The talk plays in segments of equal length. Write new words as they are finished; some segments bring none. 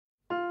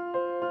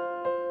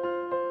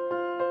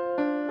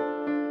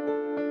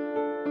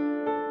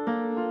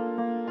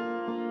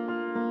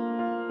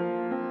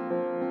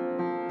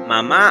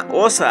Mamá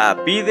osa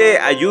pide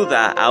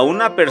ayuda a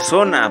una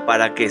persona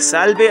para que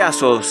salve a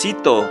su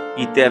osito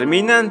y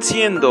terminan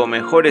siendo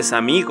mejores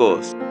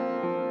amigos.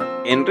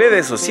 En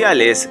redes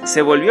sociales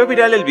se volvió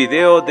viral el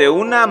video de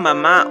una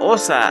mamá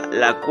osa,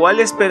 la cual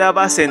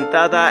esperaba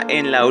sentada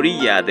en la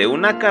orilla de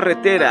una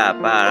carretera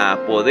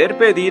para poder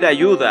pedir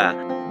ayuda,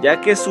 ya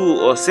que su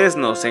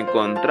osezno se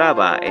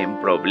encontraba en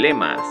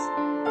problemas.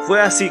 Fue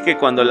así que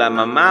cuando la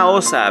mamá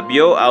osa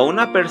vio a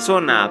una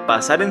persona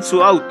pasar en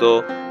su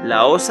auto,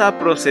 la osa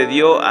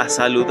procedió a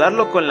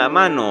saludarlo con la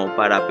mano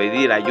para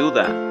pedir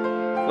ayuda.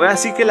 Fue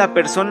así que la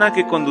persona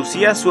que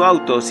conducía su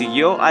auto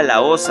siguió a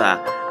la osa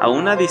a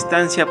una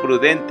distancia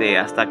prudente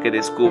hasta que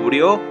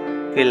descubrió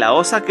que la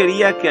osa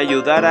quería que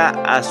ayudara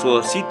a su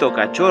osito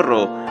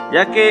cachorro,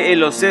 ya que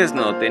el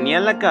osezno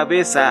tenía la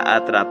cabeza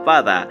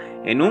atrapada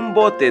en un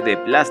bote de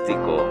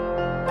plástico.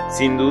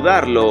 Sin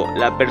dudarlo,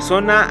 la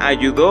persona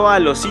ayudó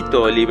al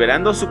osito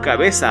liberando su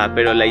cabeza,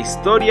 pero la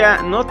historia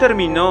no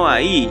terminó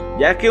ahí,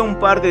 ya que un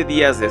par de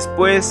días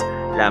después,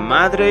 la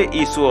madre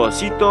y su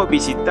osito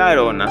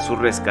visitaron a su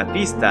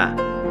rescatista.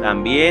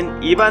 También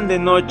iban de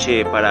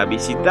noche para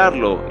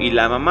visitarlo y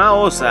la mamá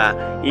osa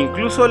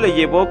incluso le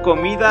llevó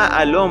comida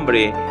al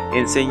hombre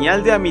en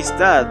señal de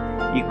amistad,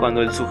 y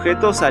cuando el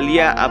sujeto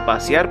salía a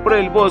pasear por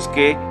el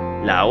bosque,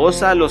 la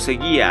osa lo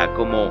seguía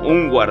como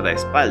un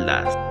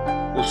guardaespaldas.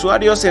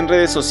 Usuarios en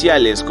redes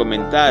sociales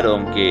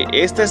comentaron que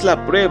esta es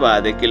la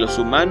prueba de que los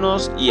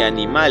humanos y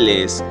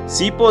animales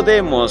sí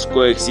podemos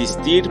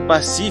coexistir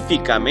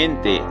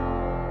pacíficamente.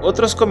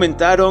 Otros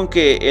comentaron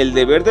que el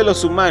deber de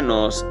los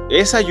humanos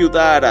es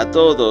ayudar a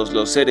todos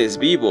los seres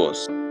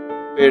vivos.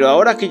 Pero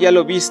ahora que ya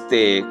lo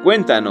viste,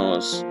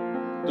 cuéntanos,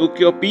 ¿tú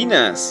qué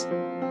opinas?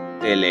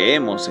 Te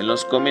leemos en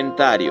los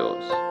comentarios.